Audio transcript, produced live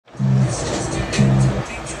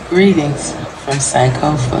Greetings from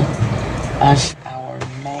Sankofa, our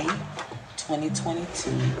May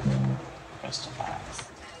 2022 crystal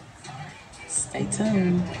box. Stay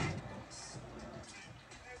tuned.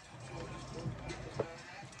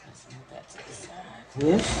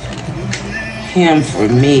 With him, for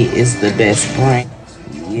me, is the best brand.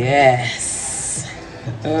 Yes.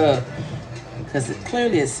 Because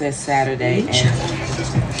clearly it says Saturday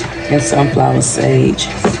and sunflower sage.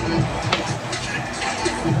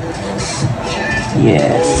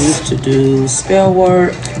 Yes, we used to do spell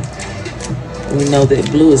work. We know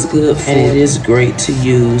that blue is good for, and it is great to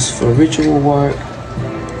use for ritual work.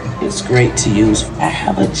 It's great to use. I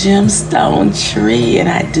have a gemstone tree and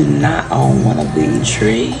I do not own one of these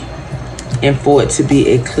trees. And for it to be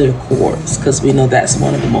a clear quartz, because we know that's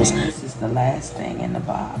one of the most, this is the last thing in the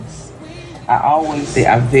box. I always say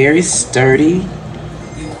are very sturdy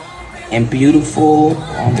and beautiful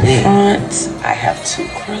on the front. I have two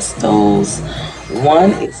crystals.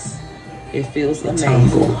 One is, it feels amazing.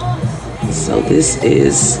 So this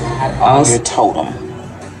is also your totem.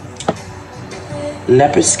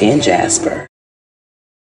 Leopard skin jasper.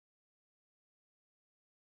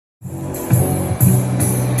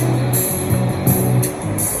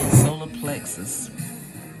 Solar plexus.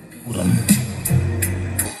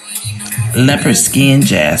 Leopard skin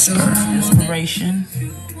jasper. Inspiration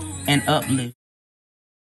and uplift.